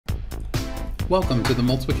Welcome to the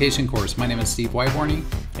multiplication course. My name is Steve Wyborny,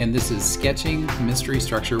 and this is Sketching Mystery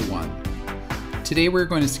Structure 1. Today we're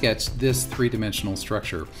going to sketch this three-dimensional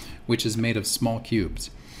structure, which is made of small cubes.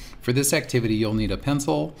 For this activity, you'll need a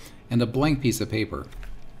pencil and a blank piece of paper.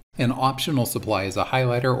 An optional supply is a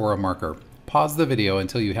highlighter or a marker. Pause the video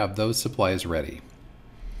until you have those supplies ready.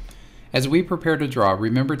 As we prepare to draw,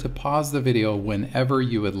 remember to pause the video whenever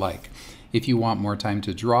you would like. If you want more time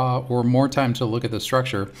to draw or more time to look at the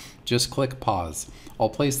structure, just click pause. I'll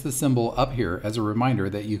place the symbol up here as a reminder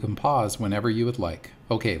that you can pause whenever you would like.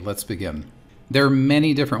 Okay, let's begin. There are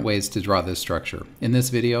many different ways to draw this structure. In this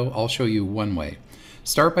video, I'll show you one way.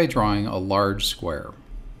 Start by drawing a large square.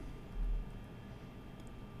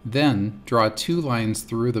 Then draw two lines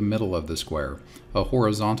through the middle of the square, a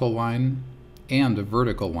horizontal line and a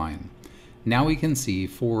vertical line. Now we can see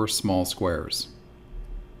four small squares.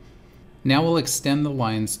 Now we'll extend the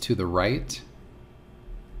lines to the right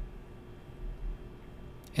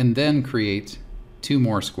and then create two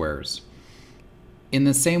more squares. In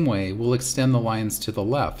the same way, we'll extend the lines to the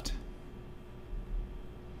left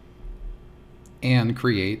and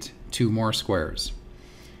create two more squares.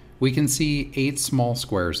 We can see 8 small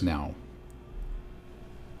squares now.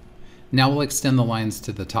 Now we'll extend the lines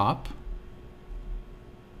to the top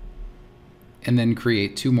and then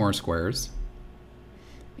create two more squares.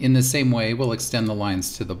 In the same way, we'll extend the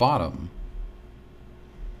lines to the bottom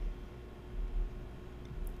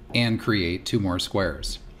and create two more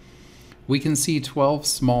squares. We can see 12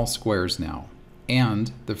 small squares now,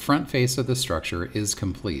 and the front face of the structure is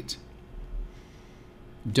complete.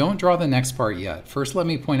 Don't draw the next part yet. First, let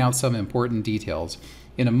me point out some important details.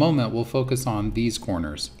 In a moment, we'll focus on these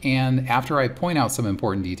corners, and after I point out some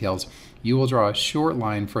important details, you will draw a short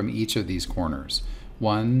line from each of these corners.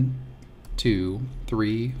 1, 2,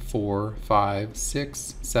 3, 4, 5,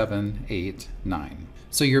 6, 7, 8, 9.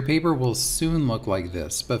 So your paper will soon look like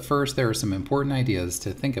this, but first there are some important ideas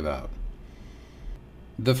to think about.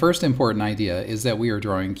 The first important idea is that we are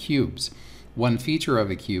drawing cubes. One feature of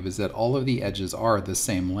a cube is that all of the edges are the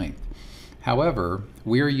same length. However,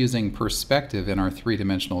 we are using perspective in our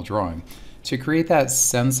three-dimensional drawing. To create that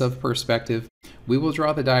sense of perspective, we will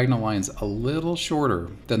draw the diagonal lines a little shorter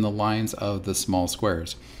than the lines of the small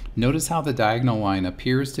squares. Notice how the diagonal line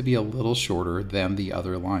appears to be a little shorter than the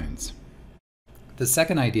other lines. The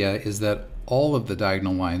second idea is that all of the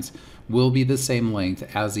diagonal lines will be the same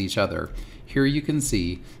length as each other. Here you can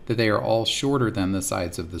see that they are all shorter than the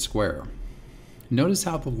sides of the square. Notice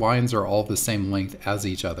how the lines are all the same length as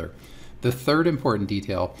each other. The third important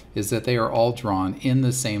detail is that they are all drawn in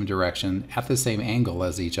the same direction at the same angle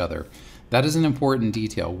as each other. That is an important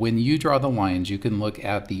detail. When you draw the lines, you can look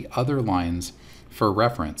at the other lines for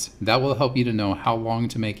reference. That will help you to know how long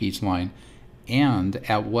to make each line and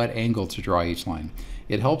at what angle to draw each line.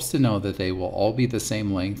 It helps to know that they will all be the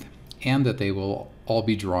same length and that they will all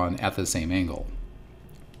be drawn at the same angle.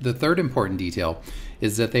 The third important detail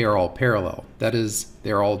is that they are all parallel. That is,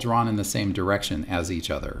 they are all drawn in the same direction as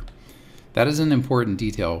each other. That is an important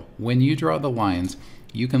detail. When you draw the lines,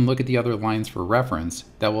 you can look at the other lines for reference.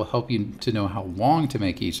 That will help you to know how long to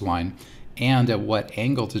make each line and at what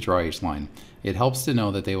angle to draw each line. It helps to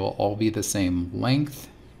know that they will all be the same length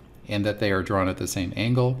and that they are drawn at the same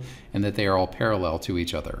angle and that they are all parallel to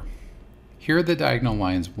each other. Here are the diagonal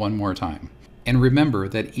lines one more time. And remember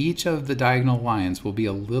that each of the diagonal lines will be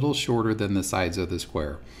a little shorter than the sides of the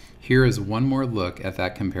square. Here is one more look at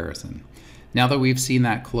that comparison. Now that we've seen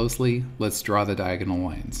that closely, let's draw the diagonal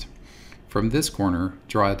lines. From this corner,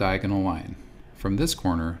 draw a diagonal line. From this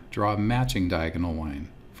corner, draw a matching diagonal line.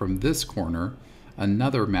 From this corner,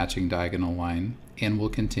 another matching diagonal line, and we'll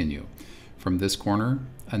continue. From this corner,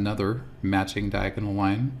 another matching diagonal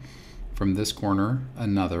line. From this corner,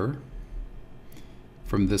 another.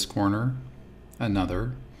 From this corner,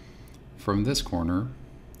 another. From this corner,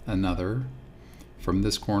 another. From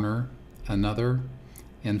this corner, another.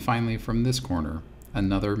 And finally, from this corner,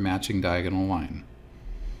 another matching diagonal line.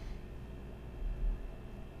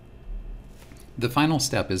 The final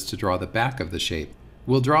step is to draw the back of the shape.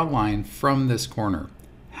 We'll draw a line from this corner.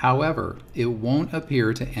 However, it won't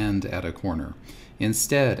appear to end at a corner.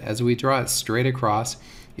 Instead, as we draw it straight across,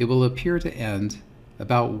 it will appear to end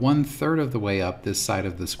about 1/3 of the way up this side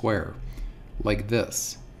of the square, like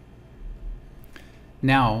this.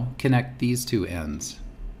 Now, connect these two ends.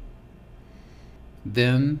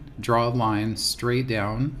 Then draw a line straight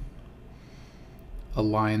down, a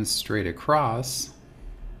line straight across.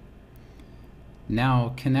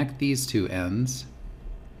 Now connect these two ends,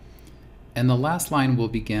 and the last line will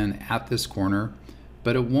begin at this corner,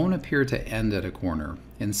 but it won't appear to end at a corner.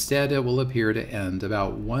 Instead, it will appear to end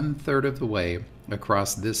about 1/3 of the way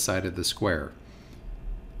across this side of the square.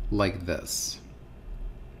 like this.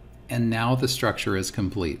 And now the structure is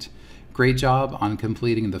complete. Great job on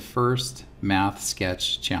completing the first math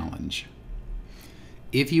sketch challenge.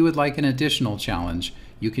 If you would like an additional challenge,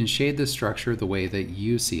 you can shade the structure the way that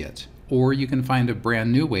you see it, or you can find a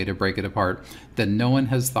brand new way to break it apart that no one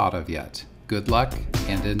has thought of yet. Good luck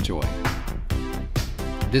and enjoy.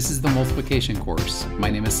 This is the multiplication course. My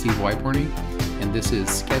name is Steve Wyborny, and this is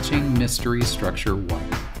Sketching Mystery Structure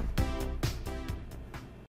 1.